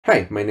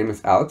Hi, my name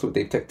is Alex with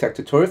Dave Tech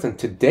Tutorials, and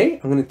today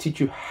I'm going to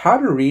teach you how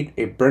to read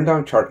a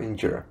burndown chart in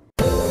Jira.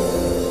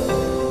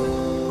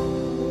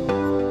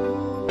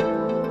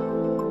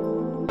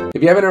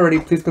 If you haven't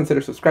already, please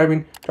consider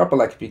subscribing, drop a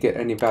like if you get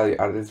any value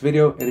out of this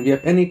video, and if you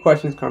have any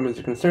questions, comments,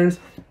 or concerns,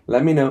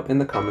 let me know in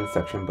the comments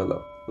section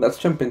below. Let's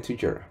jump into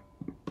Jira.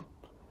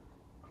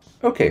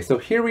 Okay, so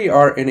here we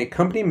are in a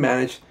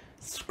company-managed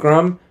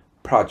Scrum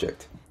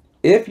project.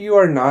 If you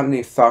are not in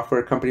a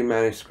software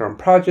company-managed Scrum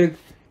project,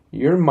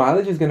 your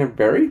mileage is going to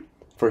vary.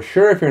 For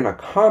sure, if you're in a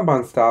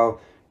Kanban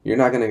style, you're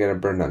not going to get a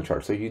burndown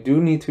chart. So you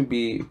do need to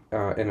be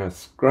in a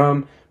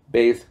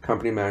Scrum-based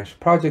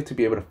company-managed project to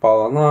be able to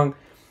follow along.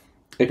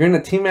 If you're in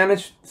a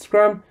team-managed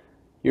Scrum,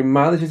 your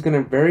mileage is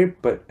going to vary,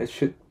 but it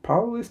should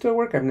probably still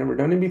work. I've never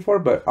done it before,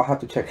 but I'll have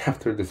to check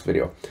after this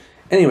video.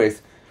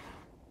 Anyways,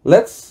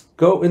 let's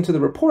go into the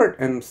report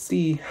and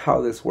see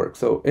how this works.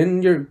 So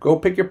go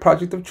pick your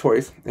project of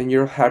choice and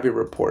you'll have your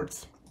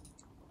reports.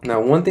 Now,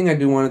 one thing I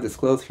do want to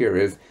disclose here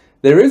is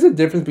there is a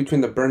difference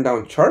between the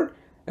burndown chart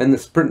and the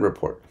sprint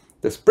report.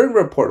 The sprint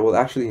report will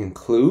actually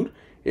include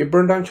a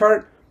burndown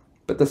chart,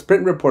 but the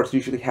sprint reports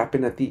usually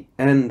happen at the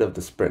end of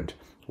the sprint.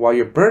 While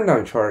your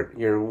burndown chart,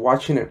 you're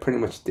watching it pretty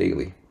much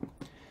daily.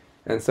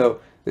 And so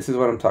this is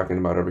what I'm talking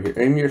about over here.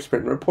 In your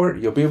sprint report,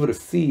 you'll be able to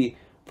see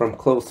from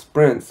closed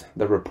sprints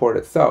the report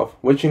itself,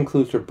 which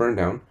includes your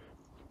burndown,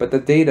 but the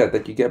data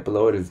that you get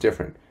below it is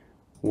different.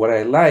 What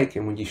I like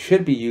and what you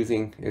should be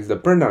using is the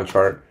burndown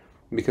chart,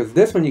 because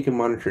this one you can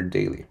monitor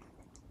daily.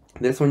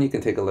 This one you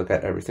can take a look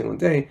at every single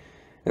day.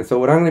 And so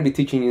what I'm going to be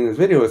teaching you in this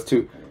video is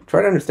to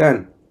try to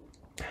understand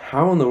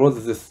how in the world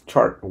does this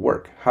chart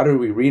work? How do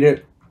we read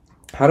it?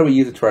 How do we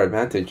use it to our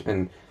advantage?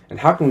 And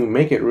how can we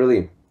make it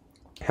really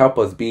help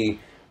us be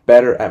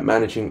better at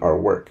managing our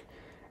work?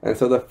 And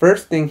so the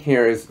first thing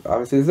here is,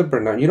 obviously, this is a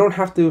burndown. You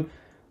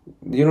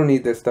don't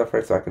need this stuff,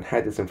 right? So I can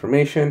hide this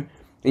information.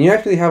 And you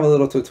actually have a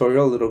little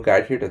tutorial, a little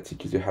guide here that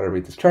teaches you how to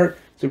read this chart.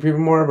 So if you're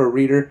more of a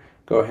reader,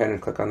 go ahead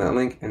and click on that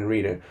link and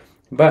read it.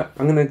 But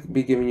I'm going to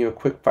be giving you a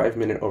quick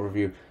 5-minute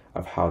overview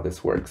of how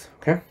this works,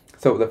 okay?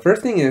 So the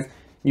first thing is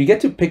you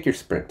get to pick your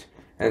sprint.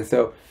 And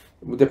so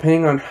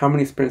depending on how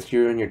many sprints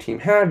you and your team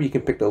have, you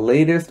can pick the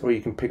latest or you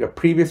can pick a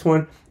previous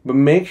one, but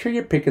make sure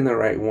you're picking the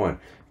right one.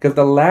 Because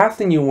the last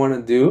thing you want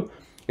to do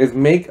is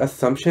make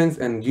assumptions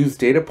and use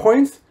data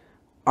points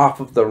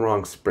off of the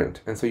wrong sprint.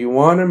 And so you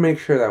want to make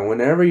sure that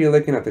whenever you're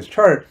looking at this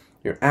chart,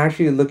 you're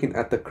actually looking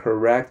at the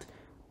correct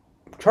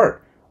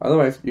chart.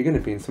 Otherwise, you're going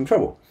to be in some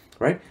trouble,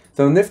 right?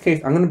 So in this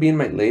case, I'm going to be in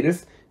my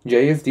latest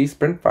JSD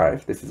Sprint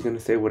 5. This is going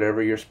to say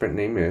whatever your sprint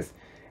name is.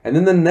 And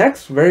then the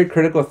next very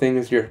critical thing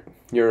is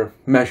your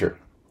measure.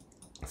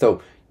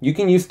 So you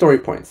can use story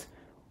points,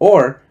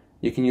 or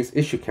you can use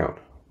issue count,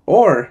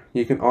 or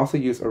you can also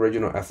use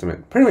original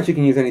estimate. Pretty much you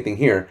can use anything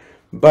here,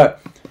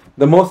 but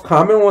the most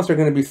common ones are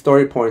going to be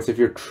story points. If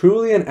you're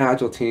truly an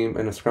agile team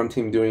and a Scrum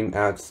team doing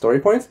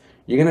story points,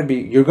 you're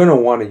going to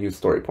want to use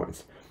story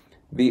points.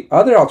 The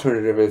other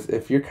alternative is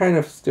if you're kind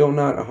of still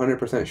not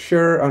 100%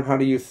 sure on how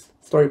to use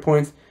story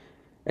points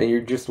and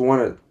you just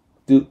want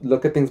to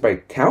look at things by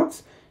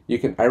counts,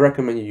 I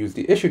recommend you use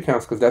the issue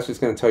counts, because that's just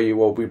going to tell you,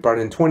 well, we brought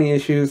in 20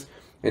 issues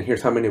and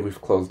here's how many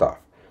we've closed off.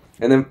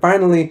 And then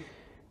finally,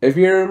 if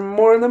you're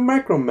more in the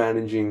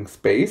micromanaging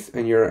space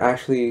and you're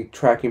actually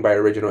tracking by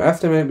original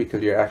estimate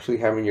because you're actually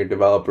having your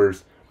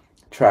developers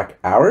track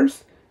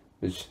hours,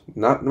 which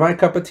not my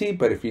cup of tea,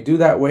 but if you do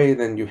that way,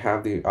 then you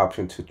have the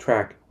option to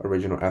track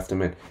original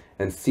estimate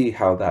and see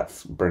how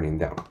that's burning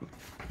down.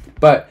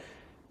 But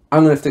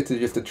I'm going to stick to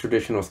just the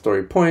traditional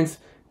story points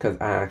because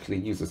I actually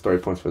use the story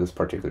points for this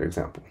particular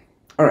example.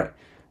 All right,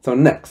 so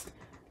next,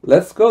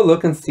 let's go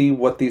look and see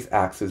what these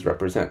axes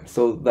represent.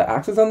 So the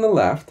axis on the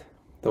left,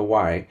 the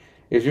Y,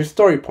 is your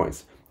story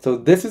points. So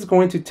this is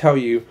going to tell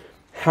you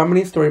how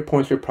many story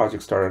points your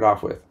project started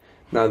off with.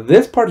 Now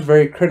this part is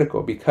very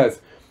critical because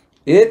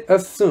it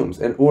assumes,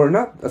 or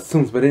not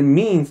assumes, but it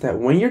means that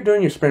when you're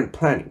doing your sprint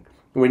planning,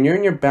 when you're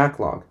in your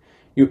backlog,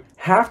 you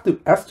have to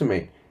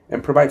estimate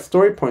and provide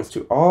story points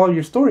to all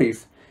your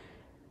stories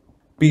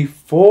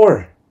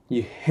before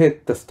you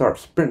hit the start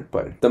sprint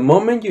button. The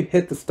moment you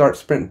hit the start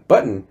sprint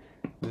button,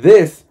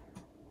 this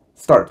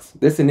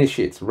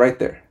initiates right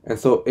there. And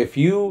so if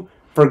you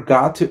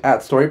forgot to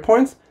add story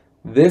points,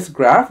 this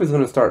graph is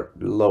going to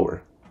start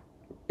lower.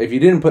 If you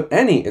didn't put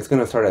any, it's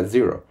going to start at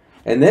 0.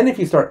 And then if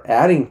you start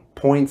adding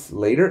points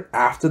later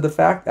after the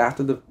fact,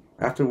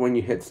 after when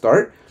you hit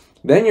start,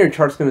 then your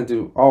chart's going to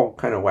do all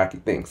kind of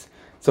wacky things.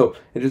 So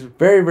it is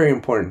very, very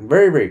important,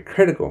 very, very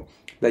critical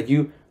that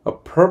you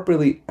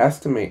appropriately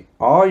estimate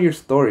all your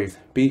stories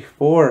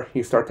before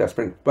you start that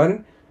sprint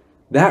button.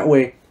 That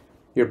way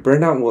your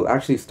burnout will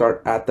actually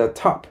start at the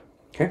top.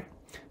 Okay.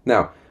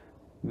 Now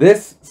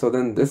this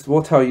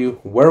will tell you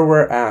where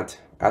we're at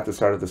the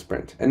start of the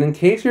sprint. And in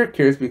case you're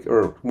curious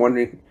or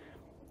wondering,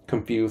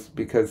 confused,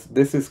 because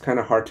this is kind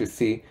of hard to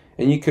see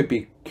and you could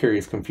be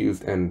curious,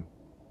 confused, and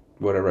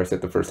whatever I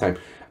said the first time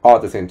all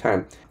at the same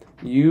time,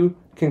 you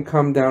can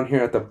come down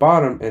here at the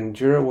bottom and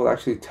Jira will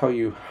actually tell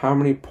you how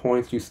many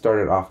points you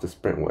started off the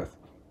sprint with.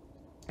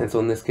 And so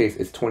in this case,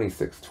 it's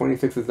 26.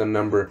 26 is the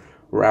number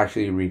we're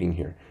actually reading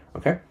here,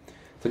 okay?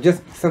 So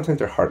just sometimes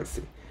they're hard to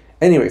see.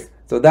 Anyways,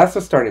 so that's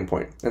the starting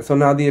point. And so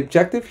now the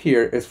objective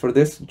here is for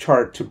this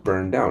chart to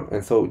burn down.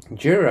 And so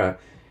Jira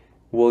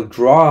will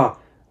draw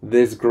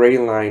this gray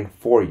line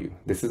for you.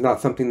 This is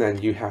not something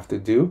that you have to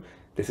do.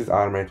 This is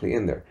automatically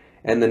in there.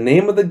 And the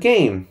name of the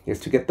game is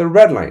to get the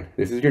red line.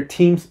 This is your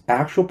team's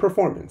actual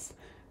performance.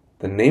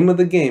 The name of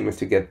the game is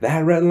to get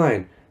that red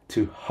line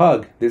to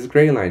hug this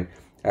gray line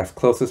as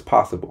close as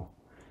possible.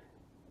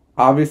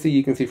 Obviously,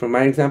 you can see from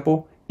my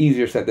example,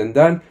 easier said than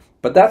done,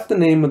 but that's the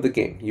name of the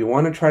game. You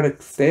want to try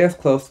to stay as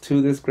close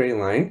to this gray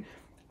line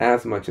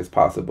as much as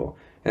possible.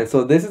 And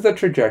so this is a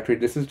trajectory.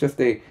 This is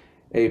just a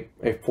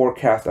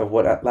forecast of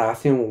what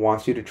Atlassian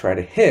wants you to try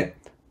to hit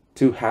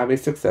to have a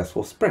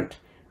successful sprint,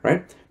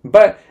 right?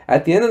 But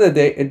at the end of the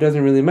day, it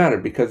doesn't really matter,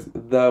 because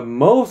the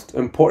most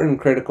important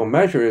critical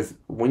measure is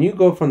when you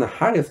go from the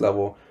highest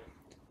level,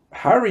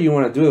 however you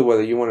want to do it,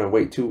 whether you want to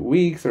wait 2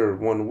 weeks or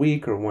 1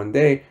 week or 1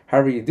 day,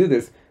 however you do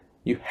this,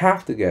 you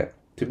have to get,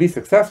 to be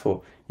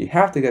successful, you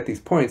have to get these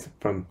points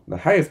from the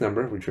highest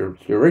number, which is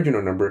your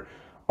original number,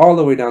 all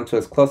the way down to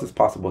as close as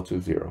possible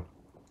to 0.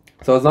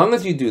 So as long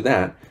as you do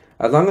that,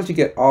 as long as you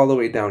get all the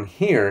way down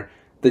here,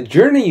 the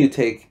journey you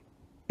take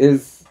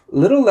is a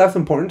little less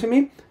important to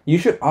me. You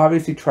should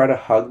obviously try to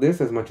hug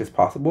this as much as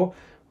possible,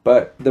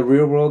 but the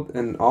real world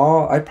and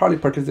all, I probably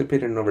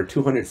participated in over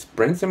 200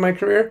 sprints in my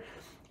career,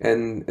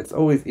 and it's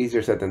always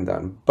easier said than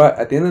done. But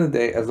at the end of the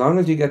day, as long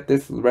as you get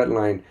this red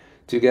line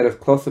to get as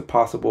close as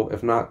possible,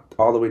 if not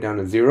all the way down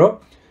to 0,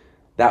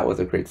 that was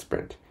a great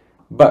sprint.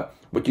 But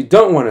what you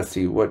don't want to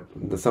see,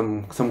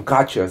 some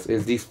gotchas,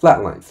 is these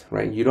flat lines,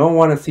 right? You don't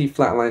want to see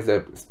flat lines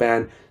that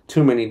span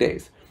too many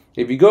days.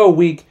 If you go a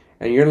week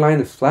and your line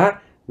is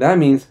flat, that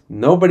means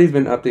nobody's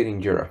been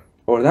updating Jira.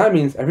 Or that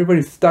means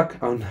everybody's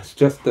stuck on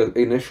just the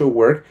initial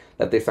work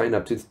that they signed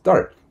up to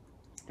start.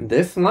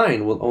 This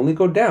line will only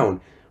go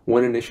down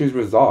when an issue is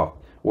resolved,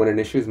 when an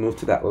issue is moved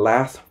to that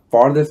last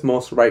farthest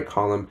most right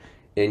column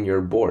in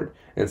your board.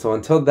 And so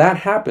until that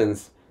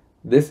happens,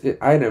 this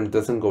item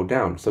doesn't go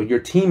down. So your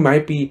team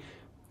might be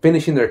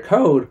finishing their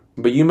code,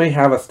 but you may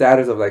have a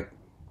status of like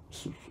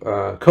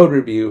code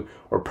review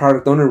or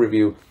product owner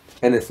review,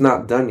 and it's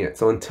not done yet.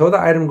 So until the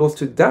item goes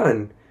to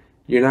done,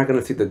 you're not going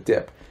to see the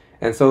dip.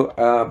 And so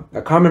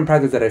a common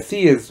practice that I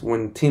see is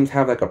when teams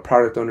have like a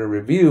product owner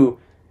review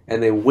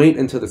and they wait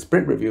until the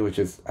sprint review, which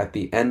is at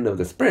the end of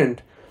the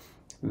sprint,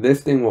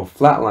 this thing will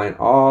flatline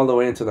all the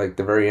way into like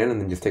the very end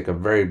and then just take a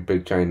very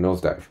big giant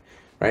nosedive,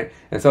 right?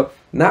 And so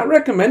not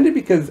recommended,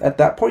 because at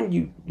that point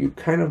you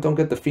kind of don't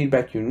get the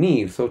feedback you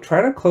need. So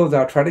try to close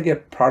out, try to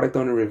get product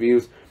owner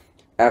reviews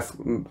as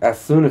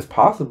soon as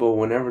possible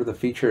whenever the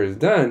feature is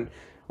done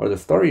or the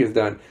story is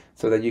done,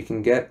 so that you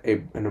can get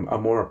a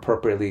more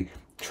appropriately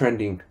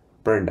trending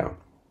burn down.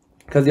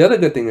 Because the other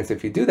good thing is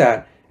if you do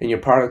that and your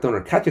product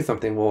owner catches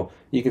something, well,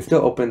 you can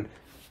still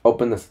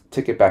open the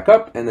ticket back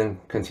up and then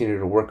continue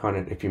to work on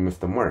it if you missed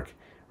the mark,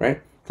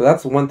 right? So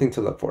that's one thing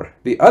to look for.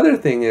 The other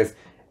thing is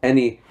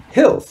any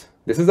hills.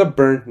 This is a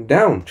burn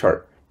down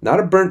chart,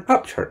 not a burn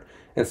up chart.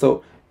 And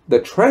so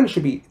the trend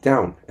should be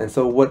down. And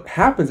so what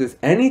happens is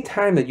any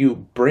time that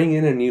you bring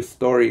in a new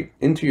story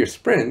into your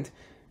sprint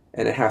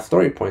and it has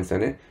story points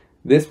in it,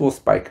 this will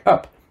spike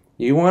up.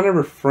 You want to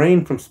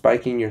refrain from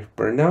spiking your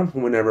burn down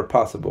whenever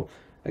possible.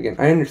 Again,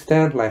 I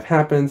understand life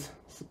happens,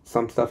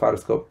 some stuff out of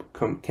scope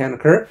can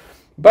occur,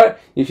 but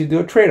you should do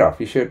a trade-off.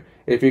 You should,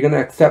 if you're going to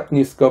accept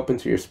new scope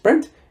into your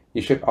sprint,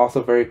 you should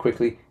also very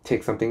quickly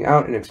take something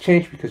out in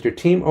exchange, because your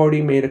team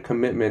already made a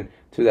commitment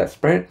to that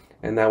sprint,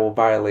 and that will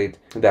violate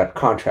that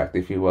contract,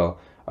 if you will,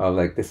 of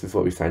like, this is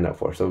what we signed up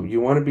for. So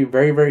you want to be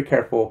very, very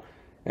careful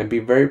and be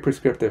very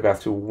prescriptive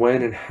as to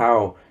when and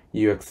how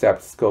you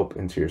accept scope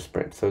into your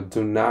sprint. So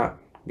do not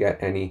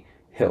get any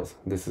hills.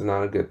 This is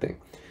not a good thing.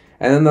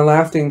 And then the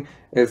last thing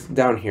is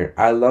down here.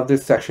 I love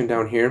this section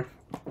down here.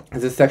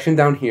 This section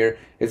down here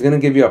is going to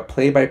give you a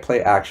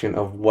play-by-play action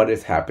of what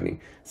is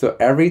happening. So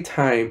every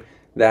time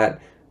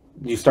that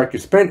you start your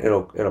sprint,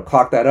 it'll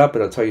clock that up.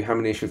 It'll tell you how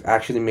many issues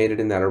actually made it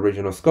in that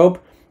original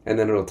scope, and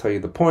then it'll tell you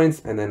the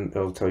points, and then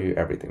it'll tell you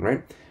everything,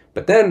 right?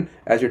 But then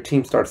as your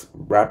team starts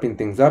wrapping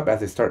things up,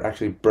 as they start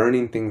actually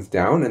burning things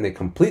down and they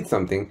complete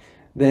something,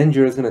 then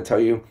Jira is going to tell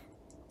you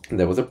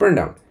there was a burn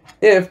down.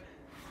 If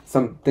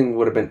something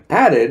would have been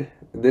added,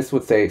 this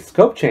would say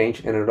scope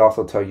change, and it would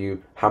also tell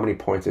you how many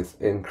points it's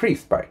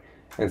increased by.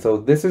 And so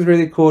this is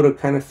really cool to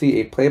kind of see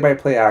a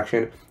play-by-play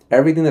action.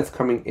 Everything that's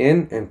coming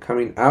in and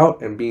coming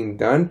out and being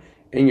done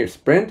in your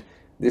sprint,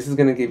 this is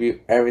going to give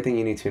you everything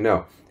you need to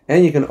know.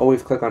 And you can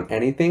always click on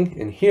anything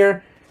in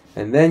here,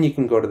 and then you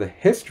can go to the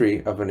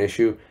history of an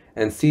issue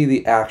and see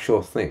the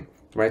actual thing,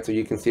 right? So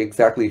you can see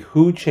exactly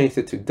who changed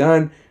it to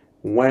done,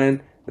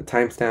 when, the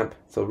timestamp.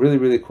 So really,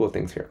 really cool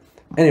things here.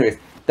 Anyways,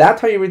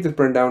 that's how you read this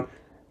burn down.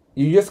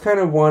 You just kind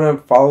of want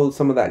to follow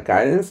some of that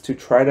guidance to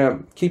try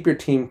to keep your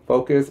team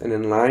focused and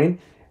in line.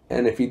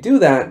 And if you do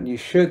that, you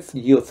should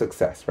yield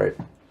success, right?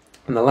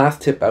 And the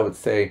last tip I would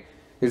say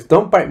is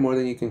don't bite more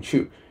than you can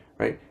chew,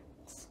 right?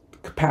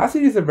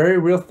 capacity is a very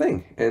real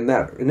thing, and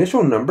that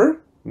initial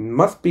number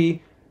must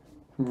be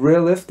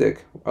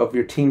realistic of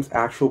your team's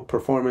actual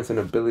performance and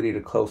ability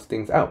to close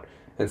things out.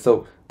 And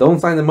so don't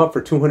sign them up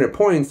for 200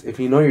 points if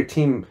you know your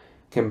team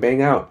can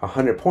bang out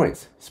 100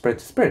 points sprint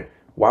to sprint.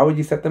 Why would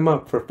you set them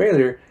up for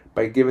failure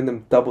by giving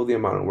them double the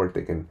amount of work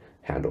they can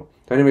handle?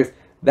 So anyways,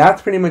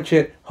 that's pretty much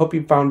it. Hope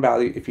you found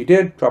value. If you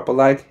did, drop a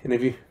like. And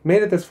if you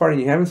made it this far and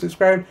you haven't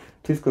subscribed,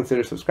 please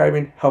consider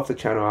subscribing. Helps the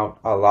channel out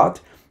a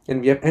lot. And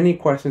if you have any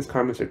questions,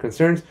 comments, or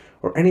concerns,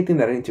 or anything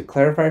that I need to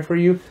clarify for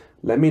you,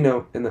 let me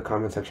know in the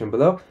comment section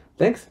below.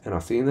 Thanks, and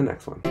I'll see you in the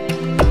next one.